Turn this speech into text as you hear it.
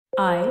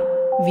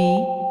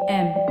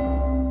IVM.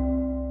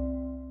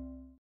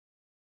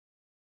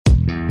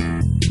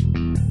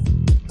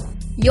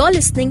 You're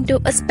listening to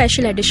a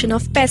special edition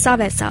of Paisa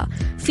Vaisa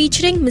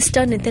featuring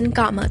Mr. Nithin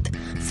Kamath,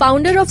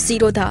 founder of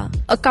Zerodha,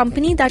 a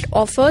company that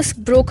offers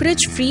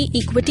brokerage-free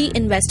equity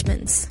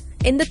investments.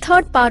 In the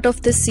third part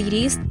of this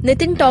series,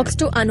 Nithin talks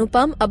to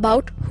Anupam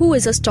about who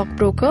is a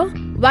stockbroker,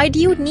 why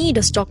do you need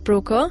a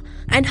stockbroker,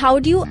 and how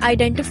do you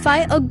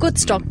identify a good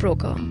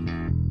stockbroker.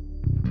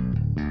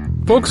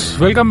 Folks,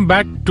 welcome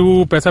back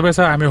to Paisa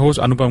Vaisa. I'm your host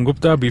Anupam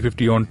Gupta,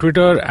 B50 on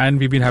Twitter, and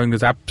we've been having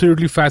this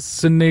absolutely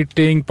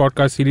fascinating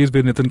podcast series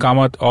with Nithin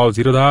Kamath of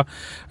Zerodha.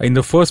 In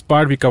the first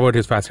part, we covered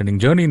his fascinating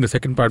journey. In the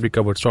second part, we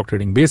covered stock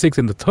trading basics.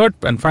 In the third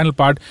and final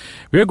part,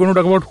 we're going to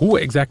talk about who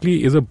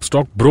exactly is a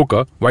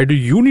stockbroker. Why do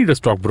you need a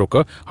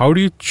stockbroker? How do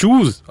you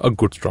choose a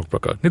good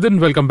stockbroker? Nithin,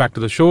 welcome back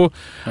to the show.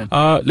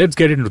 Let's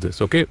get into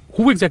this, okay?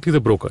 Who exactly is a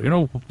broker?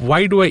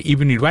 Why do I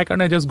even need? Why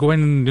can't I just go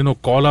and,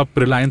 call up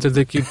Reliance and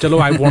say, chalo,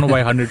 I want to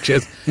buy 100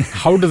 shares.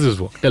 How does this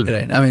work? Tell me.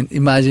 Right. I mean,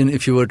 imagine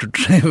if you were to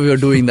try, we were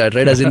doing that,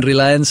 right? As in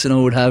Reliance,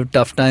 would have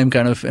tough time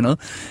kind of,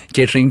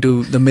 catering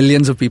to the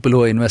millions of people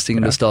who are investing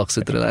into stocks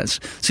with Reliance.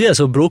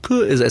 So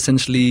broker is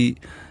essentially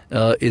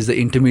is the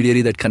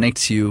intermediary that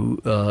connects you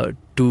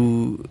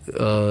to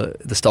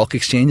the stock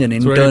exchange, and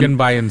in turn you can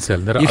buy and sell.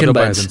 There are other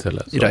buyers and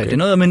sellers. Right.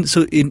 Okay.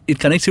 So it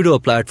connects you to a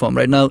platform.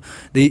 Right now,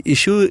 the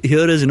issue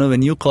here is,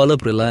 when you call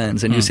up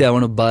Reliance and you say, I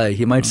want to buy,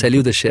 he might sell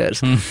you the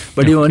shares.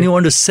 But you only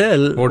want to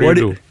sell. What do you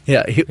do?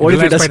 Yeah. What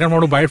if he might not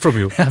want to buy it from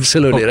you?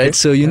 Absolutely, right?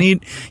 So you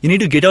need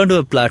to get onto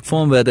a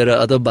platform where there are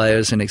other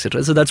buyers and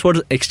etc. So that's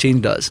what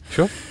exchange does.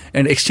 Sure.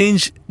 And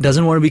exchange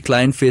doesn't want to be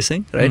client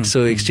facing, right?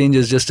 So exchange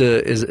is just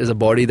a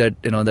body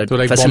that that so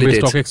like facilitates. Bombay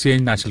Stock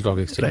Exchange, National Stock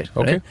Exchange.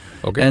 Right.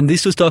 Okay. And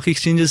these two stock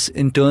exchanges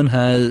in turn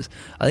has,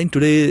 I think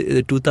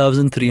today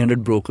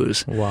 2,300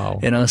 brokers. Wow.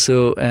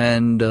 So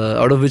and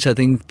out of which I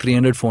think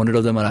 300, 400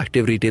 of them are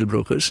active retail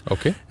brokers.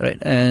 Okay. Right.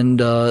 And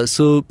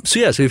so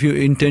if you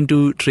intend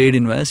to trade,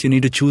 invest, you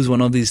need to choose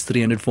one of these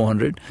 300,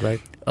 400.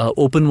 Right.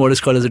 Open what is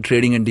called as a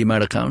trading and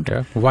demat account.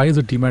 Yeah. Why is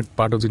a demat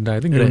part of the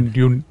entire thing? Right.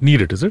 You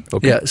need it, is it?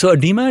 Okay. Yeah. So a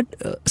demat,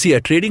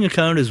 a trading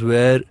account is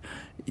where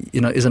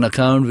is an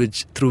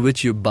account through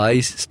which you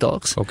buy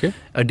stocks. Okay.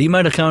 A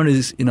demat account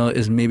is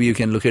maybe you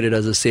can look at it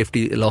as a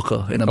safety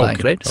locker in a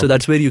bank, right? So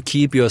that's where you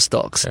keep your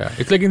stocks. Yeah.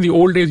 It's like in the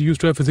old days you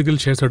used to have physical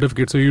share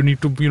certificates, so you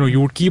need to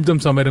you would keep them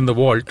somewhere in the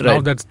vault. Right.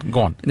 Now that's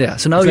gone. Yeah.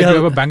 So now you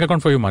have a bank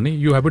account for your money,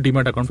 you have a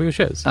demat account for your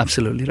shares.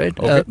 Absolutely, right.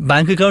 Okay.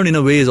 Bank account in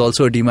a way is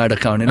also a demat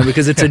account,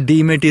 because it's a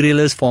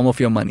dematerialized form of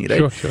your money,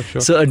 right? Sure.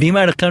 So a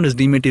demat account is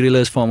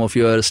dematerialized form of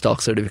your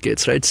stock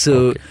certificates, right?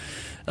 So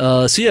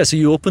so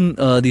you open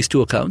these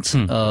two accounts.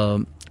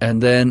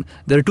 And then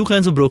there are two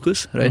kinds of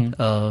brokers, right?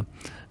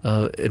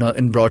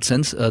 In broad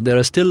sense, there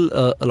are still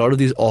a lot of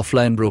these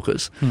offline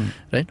brokers,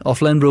 right?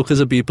 Offline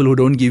brokers are people who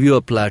don't give you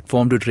a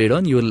platform to trade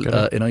on. You'll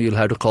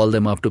have to call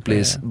them up to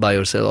place buy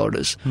or sell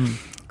orders.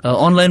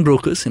 Online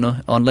brokers,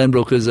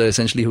 are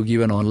essentially who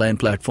give an online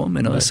platform,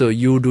 Right. So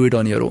you do it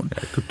on your own.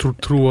 Yeah,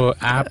 through an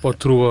app or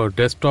through a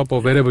desktop or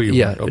wherever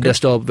you want. Okay.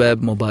 Desktop,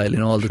 web,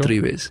 mobile, all the three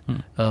ways.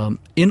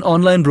 In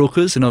online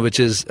brokers, which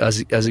is, as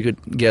you could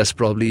guess,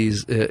 probably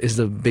is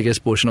the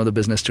biggest portion of the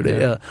business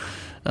today.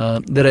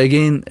 There are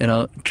again,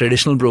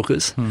 traditional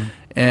brokers.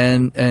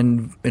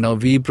 And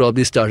we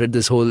probably started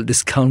this whole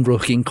discount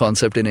broking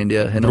concept in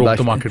India. Broke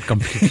the market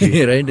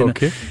completely. Right.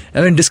 Okay.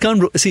 I mean,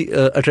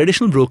 a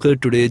traditional broker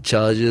today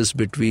charges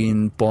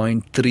between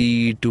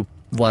 0.3 to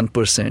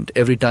 1%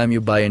 every time you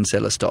buy and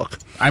sell a stock.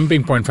 I'm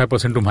paying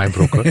 0.5% to my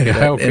broker.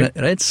 Yeah, okay.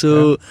 Right.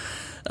 So,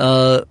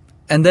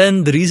 and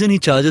then the reason he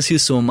charges you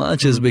so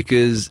much is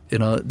because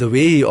the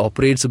way he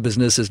operates a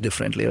business is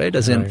differently, right?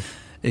 As in,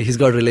 he's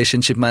got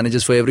relationship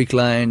managers for every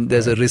client.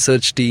 There's a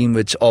research team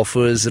which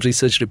offers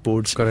research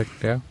reports. Correct.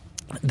 Yeah.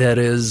 There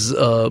is,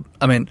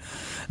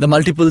 the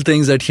multiple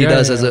things that he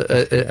does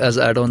as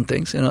add-on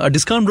things. A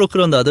discount broker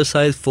on the other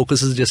side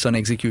focuses just on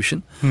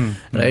execution,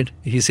 right?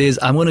 He says,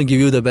 I'm going to give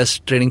you the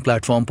best trading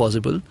platform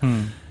possible.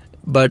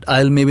 But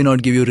I'll maybe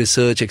not give you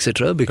research,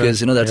 etc., because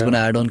that's going to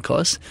add on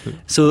costs.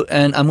 So,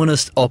 and I'm going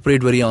to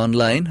operate very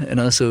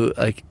online, so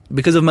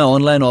because of my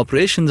online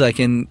operations, I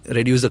can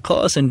reduce the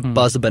cost and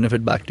pass the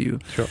benefit back to you.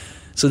 Sure.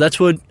 So that's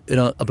what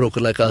a broker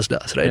like us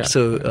does, right?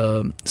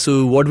 Yeah.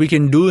 So what we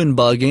can do in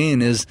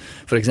bargain is,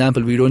 for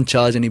example, we don't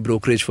charge any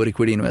brokerage for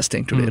equity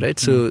investing today, right?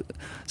 So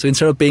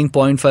instead of paying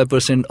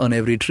 0.5% on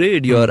every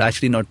trade, you are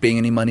actually not paying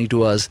any money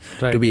to us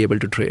to be able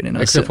to trade.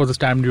 Except for the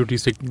stamp duty,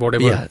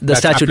 whatever. Yeah, the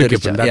statutory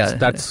charge.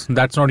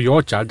 That's not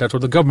your charge. That's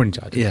what the government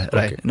charges. Yeah,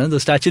 right. The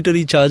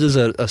statutory charges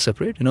are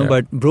separate.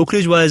 But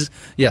brokerage wise,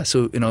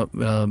 so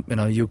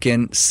you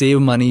can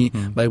save money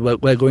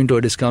by going to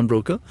a discount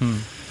broker.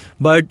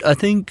 But I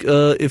think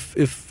if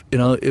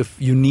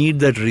you need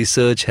that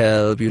research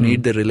help, you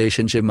need the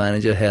relationship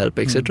manager help,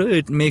 etc.,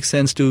 it makes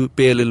sense to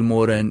pay a little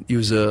more and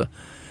use one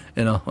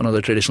of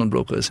the traditional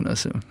brokers.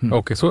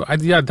 Okay, so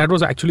that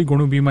was actually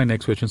going to be my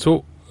next question.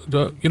 So,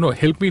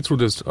 help me through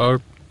this.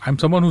 I'm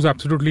someone who's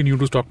absolutely new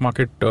to stock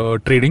market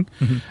trading,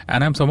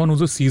 and I'm someone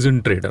who's a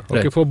seasoned trader.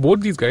 Okay, Right. for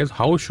both these guys,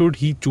 how should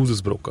he choose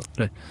his broker?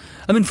 Right.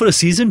 I mean, for a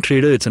seasoned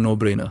trader, it's a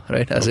no-brainer,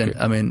 right?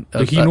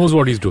 So he knows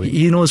what he's doing.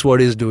 He knows what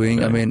he's doing.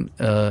 Right.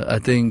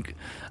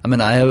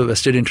 I have a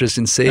vested interest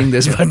in saying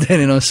this, but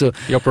then, so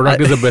Your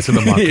product is the best in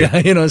the market.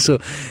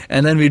 Yeah,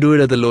 and then we do it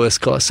at the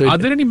lowest cost. So Are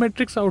there any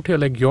metrics out here,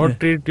 like your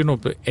trade,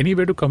 any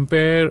way to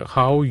compare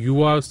how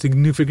you are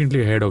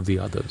significantly ahead of the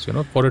others?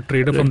 For a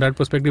trader from that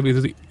perspective,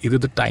 is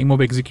it the time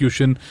of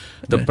execution,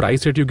 the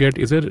price that you get?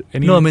 Is there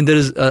any? No, I mean, there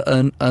is,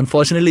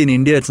 unfortunately in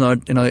India, it's not,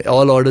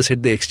 all orders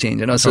hit the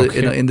exchange. So,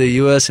 Okay. in the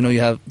US, you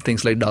have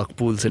things like dark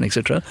pools and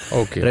etc.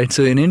 Okay. Right.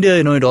 So in India,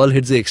 it all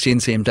hits the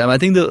exchange same time. I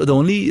think the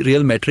only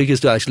real metric is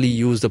to actually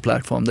use the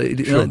platform,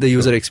 the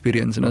user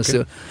experience.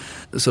 Okay.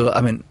 So I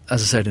mean,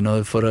 as I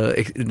said, for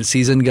a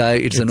seasoned guy,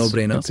 it's a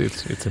no-brainer.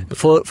 It's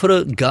simple. For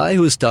a guy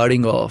who's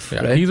starting off,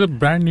 Yeah, right? he's a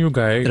brand new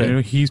guy.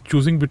 Right. He's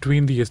choosing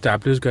between the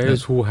established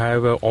guys who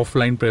have an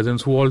offline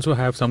presence, who also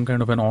have some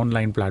kind of an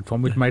online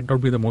platform, which might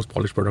not be the most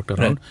polished product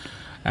around,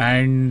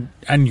 and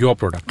your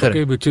product, Correct.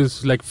 okay, which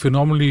is like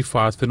phenomenally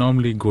fast,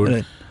 phenomenally good.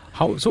 Right.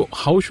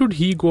 How should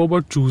he go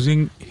about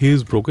choosing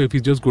his broker if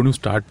he's just going to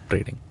start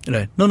trading?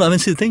 Right. No, I mean,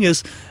 see, the thing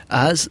is,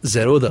 as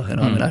Zerodha,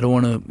 I don't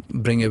want to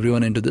bring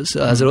everyone into this.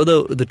 As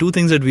Zerodha, the two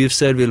things that we've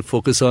said we'll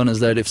focus on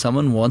is that if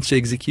someone wants to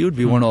execute,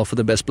 we want to offer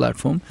the best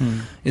platform.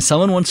 If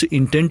someone wants to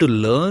intend to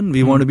learn,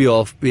 we want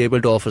to be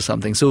able to offer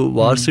something. So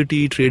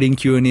Varsity, Trading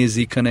Q&A,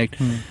 Z-Connect,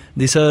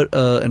 these are,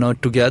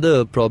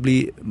 together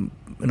probably,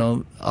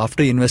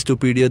 after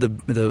Investopedia,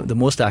 the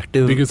most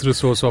active, Biggest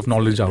resource of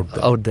knowledge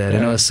out there.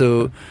 Yeah.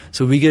 So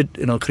we get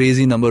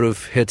crazy number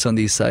of hits on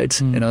these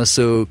sites.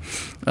 So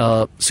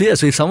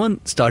if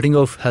someone starting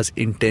off has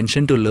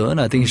intention to learn,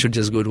 I think you should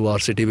just go to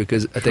Varsity,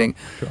 because I think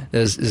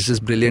there's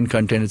just brilliant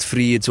content. It's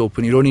free, it's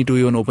open. You don't need to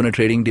even open a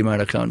trading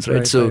demat accounts,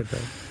 right?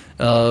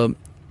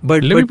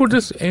 But Let me put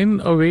this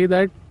in a way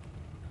that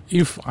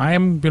if I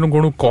am going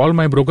to call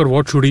my broker,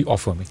 what should he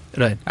offer me?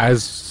 Right.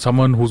 As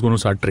someone who's going to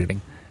start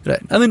trading. Right.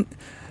 I mean,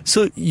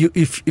 so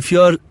if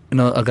you're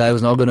a guy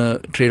who's not going to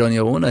trade on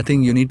your own, I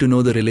think you need to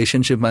know the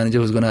relationship manager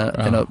who's going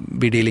to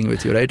be dealing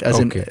with you, right? As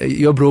in,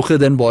 your broker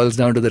then boils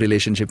down to the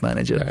relationship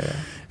manager,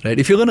 right?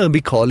 If you're going to be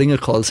calling a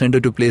call center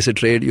to place a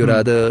trade, you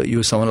rather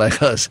use someone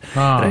like us,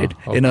 right?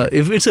 Okay.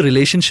 If it's a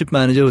relationship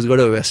manager who's got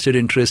a vested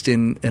interest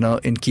in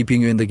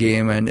keeping you in the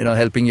game and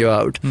helping you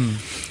out,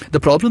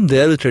 the problem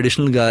there with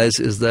traditional guys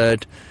is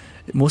that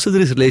most of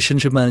these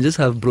relationship managers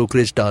have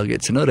brokerage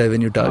targets,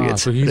 revenue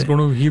targets. So he's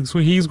going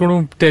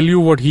to tell you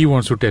what he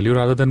wants to tell you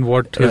rather than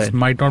what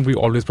might not be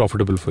always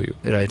profitable for you.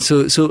 Right.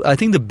 So I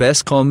think the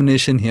best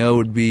combination here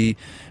would be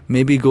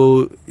maybe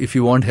go, if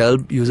you want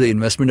help, use an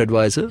investment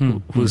advisor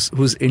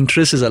whose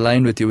interest is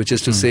aligned with you, which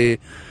is to say,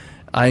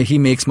 he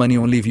makes money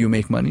only if you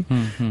make money,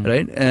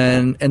 right?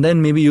 And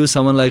then maybe use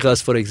someone like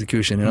us for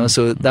execution,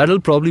 So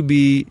that'll probably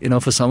be,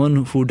 for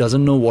someone who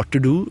doesn't know what to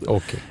do,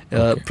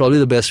 probably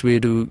the best way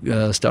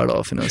to start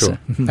off, Sure. So.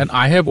 And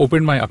I have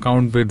opened my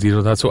account with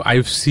Zerodha, so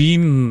I've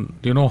seen,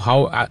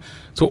 how.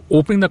 So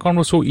opening the account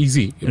was so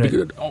easy.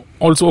 Right.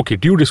 Also,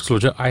 due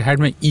disclosure, I had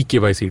my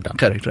eKYC done.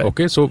 Correct, right.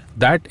 Okay, so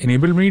that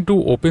enabled me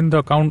to open the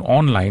account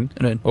online,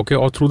 Right. okay,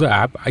 or through the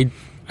app.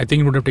 I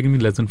think it would have taken me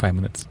less than 5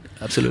 minutes.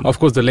 Absolutely. Of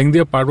course, the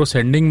lengthier part was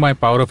sending my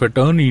power of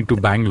attorney to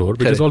Bangalore,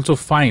 which is also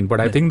fine. But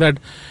I think that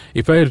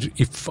if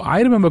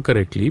I remember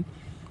correctly,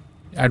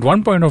 at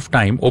one point of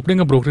time, opening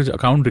a brokerage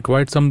account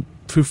required some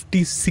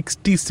 50,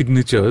 60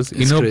 signatures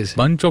in a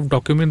bunch of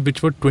documents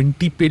which were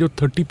 20 page or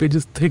 30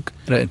 pages thick.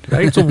 Right.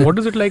 So what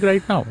is it like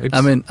right now?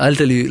 I'll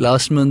tell you,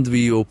 last month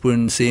we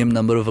opened same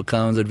number of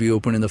accounts that we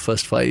opened in the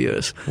first 5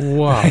 years.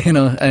 Wow.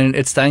 And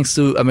it's thanks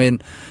to,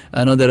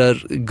 I know there are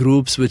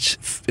groups which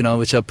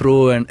are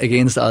pro and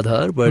against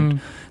Aadhaar, but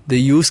the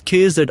use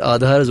case that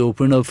Aadhaar has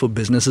opened up for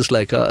businesses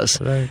like us,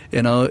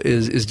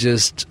 is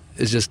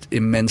just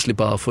immensely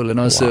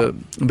powerful, So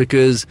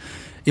because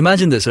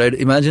imagine this, right?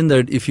 Imagine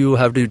that if you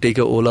have to take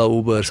a Ola,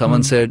 Uber,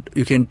 someone said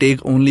you can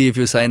take only if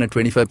you sign a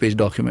 25-page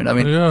document.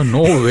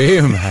 No way,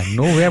 man.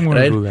 No way I'm going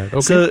to do that.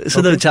 Okay.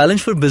 So the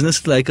challenge for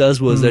businesses like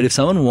us was that if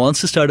someone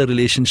wants to start a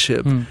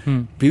relationship,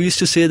 we used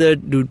to say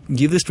that, dude,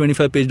 give this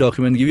 25-page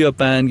document, give your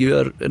PAN, give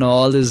your,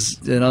 all this,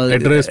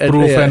 address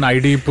proof and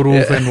ID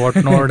proof and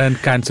whatnot and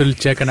cancel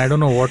check and I don't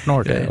know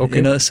whatnot.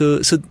 Okay. So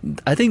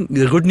I think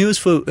the good news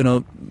for,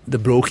 the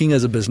broking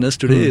as a business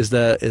today is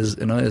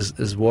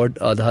what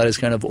Aadhaar is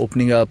kind of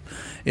opening up,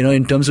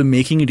 in terms of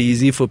making it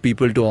easy for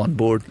people to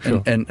onboard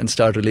and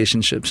start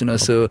relationships,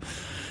 So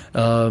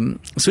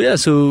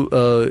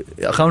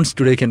accounts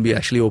today can be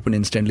actually opened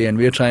instantly, and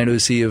we are trying to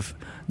see if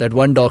that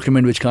one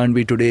document which can't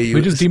be today used.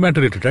 Which is demat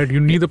related, right? You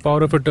need the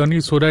power of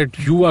attorney so that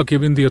you are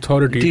given the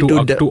authority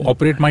to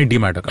operate my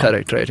demat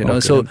account. Correct,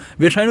 right. So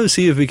we're trying to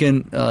see if we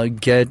can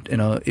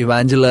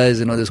evangelize,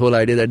 this whole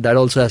idea that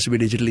also has to be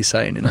digitally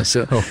signed.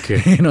 So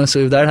so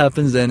if that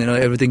happens, then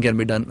everything can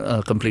be done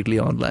completely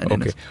online.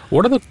 Okay.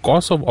 What are the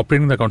costs of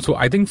operating the account? So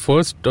I think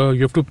first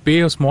you have to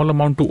pay a small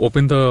amount to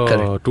open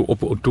the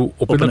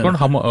open the account.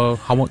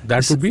 How much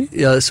that would be?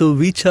 Yeah. So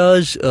we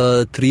charge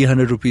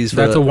 300 rupees.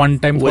 That's a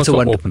one-time cost of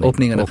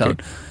opening an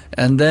account.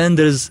 And then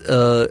there's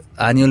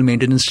annual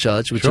maintenance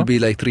charge, which would be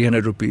like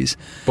 300 rupees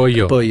per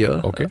year.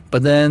 Okay.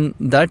 But then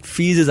that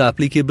fees is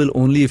applicable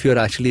only if you're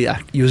actually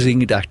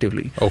using it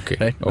actively. Okay.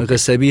 Right?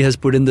 Because SEBI has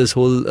put in this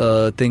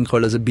whole thing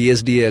called as a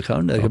BSDA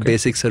account, like a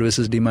basic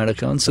services demat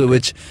account. So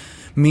which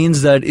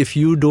means that if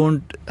you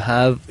don't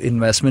have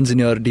investments in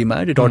your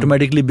demat, it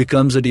automatically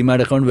becomes a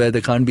demat account where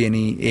there can't be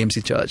any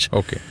AMC charge.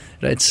 Okay.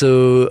 Right.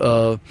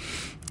 So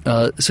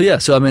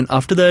I mean,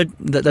 after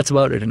that's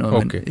about it.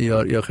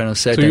 You're kind of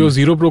set. So you're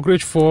zero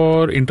brokerage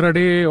for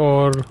intraday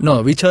or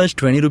no? We charge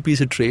 20 rupees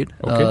a trade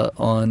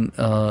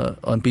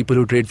on people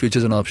who trade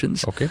futures and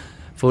options. Okay.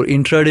 For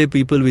intraday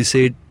people, we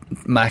say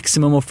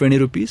maximum of 20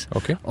 rupees.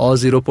 Okay. Or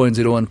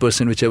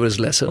 0.01%, whichever is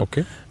lesser.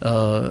 Okay.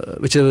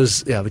 Whichever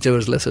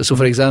is lesser. So,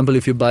 for example,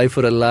 if you buy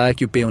for 1 lakh,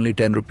 you pay only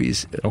 10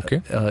 rupees.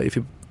 Okay. If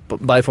you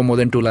buy for more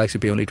than 2 lakhs,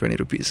 you pay only 20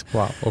 rupees.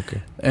 Wow. Okay.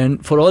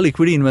 And for all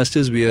equity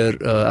investors, we are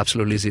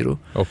absolutely zero.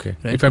 Okay.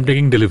 Right? If I'm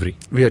taking delivery,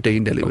 we are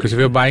taking delivery. Okay. So if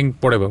you're buying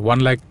whatever 1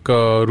 lakh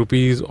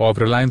rupees of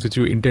Reliance, which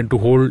you intend to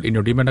hold in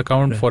your demat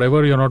account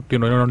forever, you're not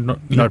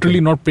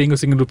not paying a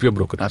single rupee of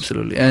brokerage.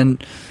 Absolutely.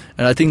 And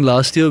I think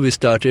last year we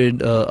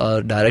started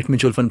our direct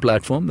mutual fund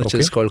platform, which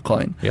is called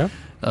Coin. Yeah.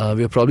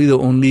 We are probably the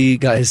only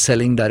guys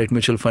selling direct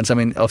mutual funds. I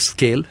mean, of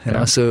scale.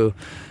 So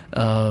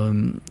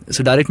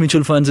direct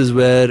mutual funds is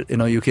where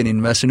you can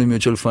invest into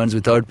mutual funds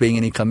without paying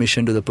any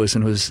commission to the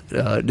person who's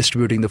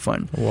distributing the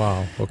fund.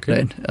 Wow.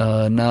 Okay.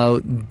 Right. Now,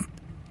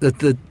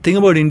 the thing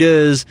about India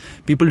is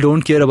people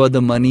don't care about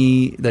the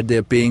money that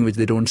they're paying, which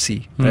they don't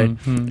see. Right.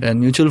 And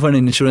mutual fund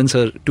and insurance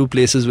are two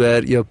places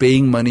where you're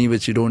paying money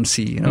which you don't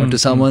see. To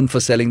someone for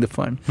selling the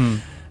fund.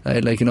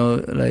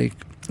 Right.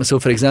 So,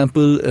 for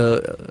example,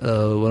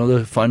 one of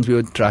the funds we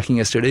were tracking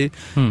yesterday,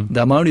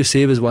 the amount you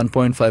save is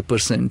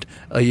 1.5%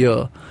 a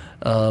year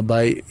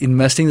by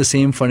investing the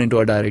same fund into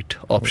a direct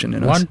option.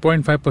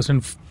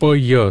 1.5% per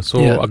year.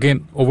 So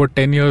again, over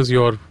 10 years,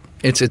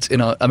 it's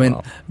I mean,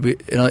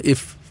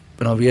 if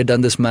we had done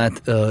this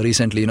math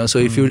recently. So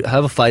if you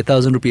have a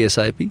 5,000 rupee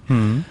SIP.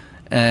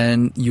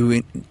 And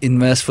you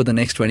invest for the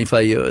next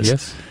 25 years.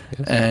 Yes.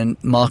 And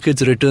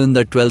markets return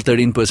that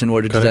 12-13%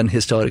 what it has done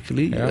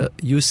historically.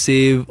 You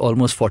save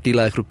almost 40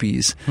 lakh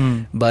rupees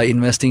by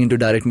investing into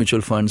direct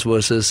mutual funds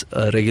versus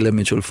a regular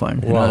mutual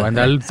fund. Wow, and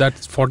that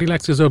 40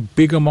 lakhs is a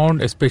big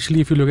amount,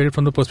 especially if you look at it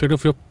from the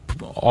perspective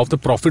of the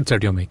profits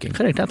that you're making.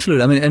 Correct,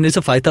 absolutely. I mean, and it's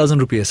a 5,000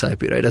 rupee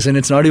SIP, right? As in,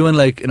 it's not even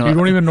like, you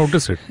don't even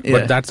notice it.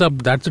 But that's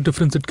a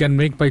difference it can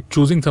make by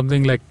choosing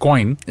something like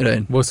Coin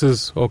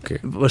versus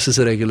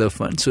a regular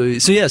fund. So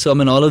I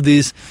mean, all of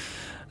these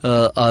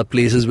are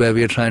places where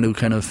we are trying to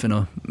kind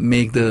of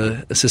make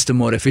the system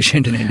more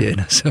efficient in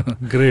India. So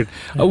great.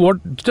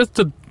 Just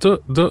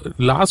the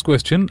last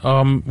question?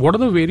 What are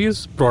the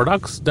various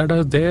products that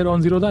are there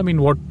on Zerodha? I mean,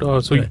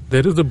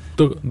 there is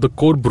the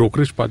core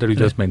brokerage part that you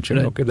just mentioned.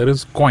 Okay, there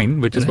is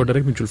Coin, which is for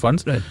direct mutual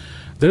funds. Right.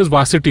 There is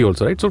Varsity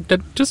also, right? So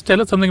just tell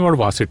us something about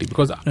Varsity,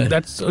 because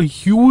that's a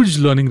huge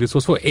learning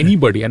resource for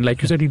anybody. And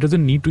like you said, he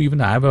doesn't need to even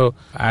have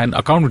an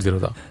account with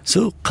Zerodha.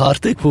 So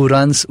Karthik, who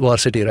runs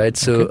Varsity, right?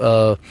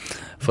 So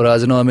for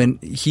us, I mean,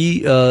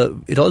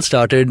 it all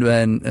started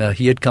when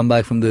he had come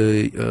back from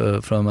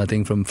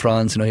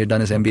France. He had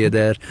done his MBA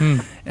there,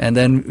 and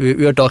then we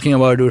were talking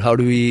about how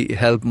do we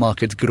help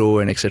markets grow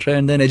and etc.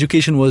 And then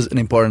education was an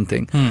important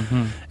thing,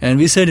 and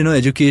we said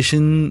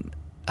education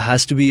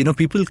has to be,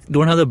 people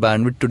don't have the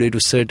bandwidth today to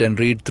sit and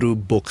read through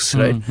books,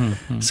 right?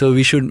 So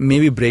we should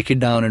maybe break it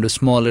down into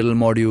small little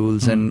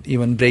modules and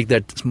even break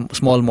that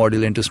small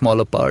module into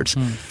smaller parts.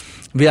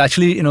 We're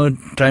actually,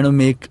 trying to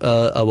make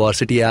a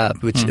Varsity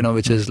app, which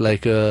is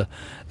like where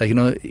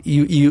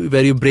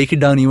you break it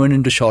down even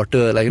into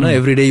shorter,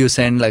 every day you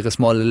send like a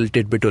small little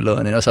tidbit to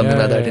learn, something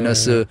like that,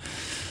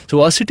 So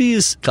Varsity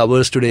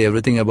covers today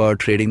everything about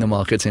trading the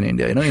markets in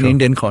India, in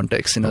Indian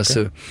context,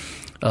 So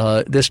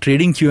there's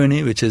Trading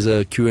Q&A, which is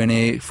a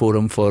Q&A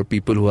forum for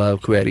people who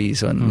have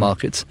queries on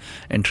markets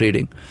and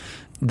trading.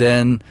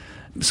 Then,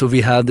 so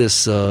we have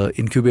this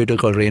incubator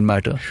called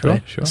Rainmatter.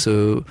 Right? Sure.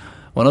 So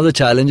one of the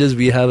challenges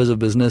we have as a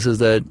business is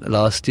that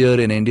last year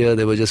in India,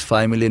 there were just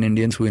 5 million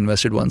Indians who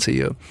invested once a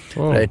year.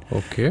 Oh, right?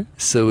 Okay.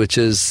 So which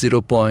is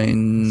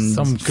 0.4%.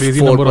 Some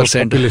crazy number of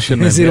population.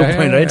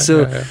 Right?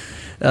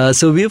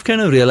 So we have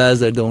kind of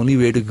realized that the only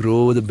way to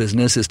grow the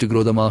business is to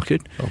grow the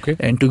market. Okay.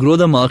 And to grow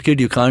the market,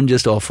 you can't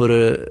just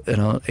offer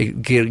a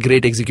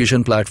great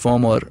execution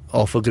platform or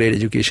offer great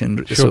education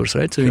resource,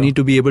 right? So you need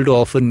to be able to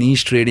offer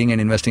niche trading and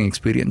investing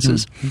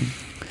experiences.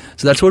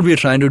 So that's what we are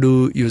trying to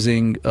do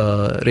using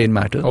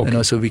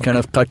Rainmatter. So we kind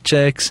of cut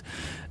checks.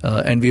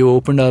 And we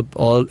opened up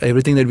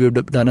everything that we've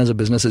done as a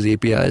business as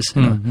APIs.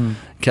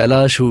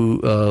 Kailash,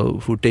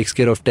 who takes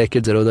care of tech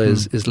at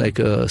Zerodha, is like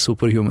a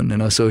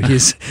superhuman. So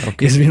he's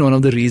been one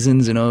of the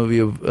reasons we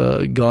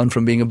have gone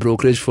from being a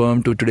brokerage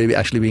firm to today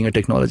actually being a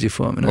technology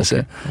firm.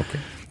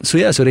 So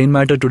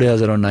Rainmatter today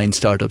has around 9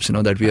 startups.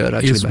 That we are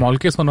actually. Is Small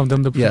Case one of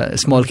them?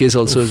 Small Case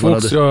also is one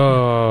of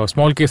the.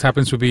 Small Case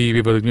happens to be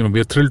we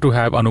are thrilled to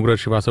have Anugrah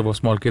Srivastava of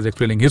Small Case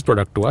explaining his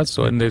product to us.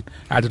 So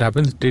as it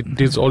happens, it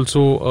is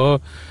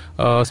also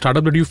a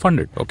startup that you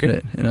funded.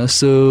 Okay. Right.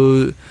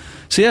 So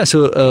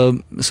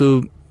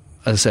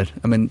as I said,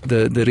 I mean,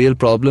 the real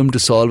problem to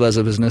solve as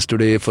a business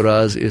today for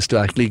us is to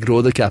actually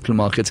grow the capital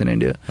markets in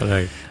India.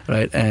 Right.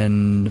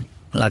 And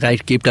like I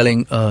keep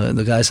telling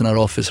the guys in our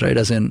office, right,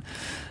 as in,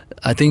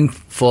 I think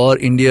for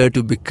India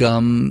to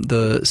become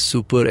the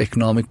super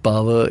economic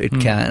power it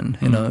can,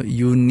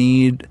 you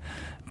need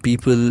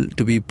people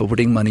to be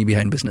putting money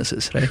behind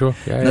businesses, right? Sure.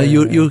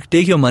 You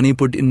take your money,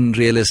 put in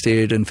real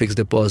estate and fixed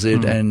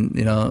deposit, and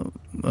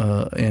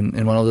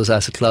in one of those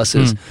asset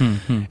classes,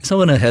 it's not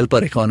going to help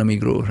our economy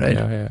grow,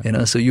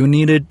 right? So you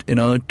need it,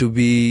 to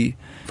be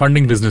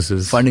funding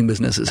businesses, right? And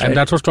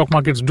that's what stock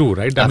markets do,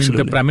 right? Absolutely. I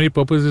mean, the primary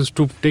purpose is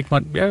to take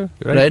money. Yeah,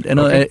 right.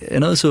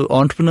 So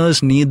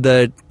entrepreneurs need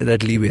that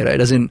leeway,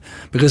 right? As in,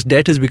 because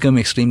debt has become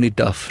extremely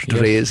tough to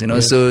raise,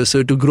 So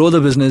to grow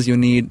the business, you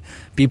need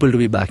people to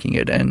be backing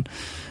it,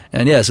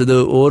 so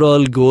the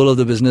overall goal of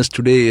the business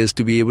today is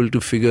to be able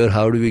to figure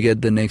how do we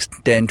get the next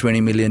 10,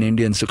 20 million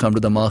Indians to come to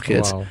the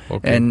markets. Wow,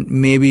 okay. And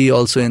maybe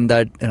also in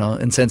that,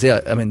 in sense,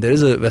 I mean, there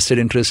is a vested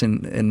interest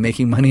in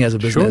making money as a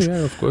business.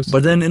 Sure, of course.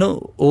 But then,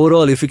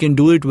 overall, if we can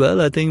do it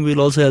well, I think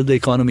we'll also help the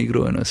economy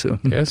grow, so.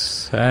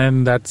 Yes,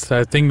 and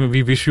I think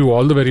we wish you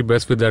all the very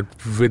best with that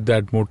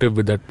motive,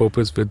 with that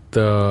purpose at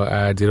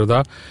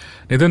Zerodha.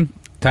 Nithin,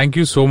 thank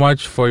you so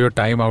much for your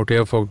time out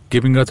here, for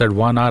giving us that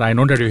 1 hour. I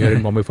know that you're here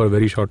in Bombay for a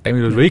very short time.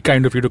 It was very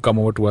kind of you to come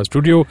over to our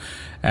studio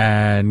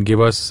and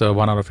give us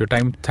 1 hour of your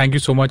time. Thank you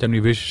so much, and we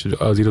wish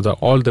Zerodha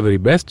all the very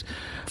best.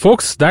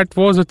 Folks, that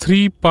was a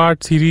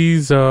 3-part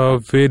series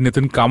with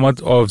Nithin Kamath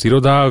of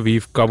Zerodha.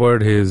 We've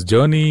covered his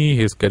journey,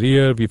 his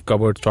career. We've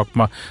covered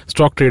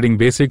stock trading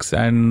basics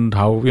and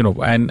how,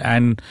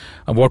 and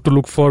what to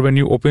look for when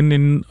you open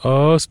in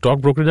a stock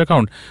brokerage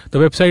account. The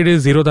website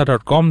is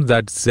zerodha.com.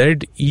 That's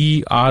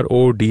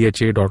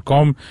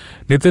ZERODHA.com.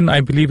 Nithin,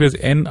 I believe, is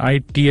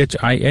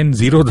NITHIN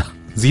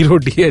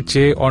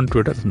Zerodha on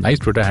Twitter. Nice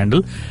Twitter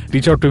handle.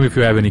 Reach out to him if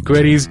you have any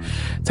queries.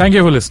 Thank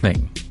you for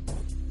listening.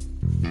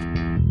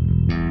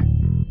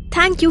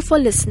 Thank you for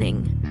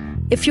listening.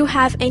 If you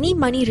have any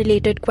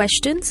money-related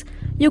questions,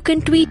 you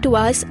can tweet to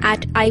us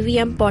at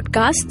IVM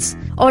Podcasts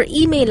or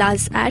email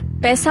us at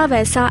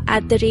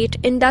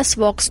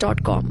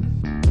paisavaisa@indusvox.com.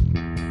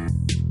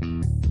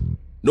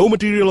 No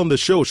material on the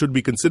show should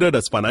be considered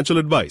as financial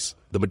advice.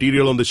 The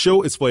material on the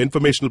show is for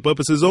informational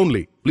purposes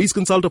only. Please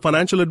consult a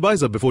financial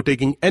advisor before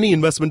taking any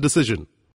investment decision.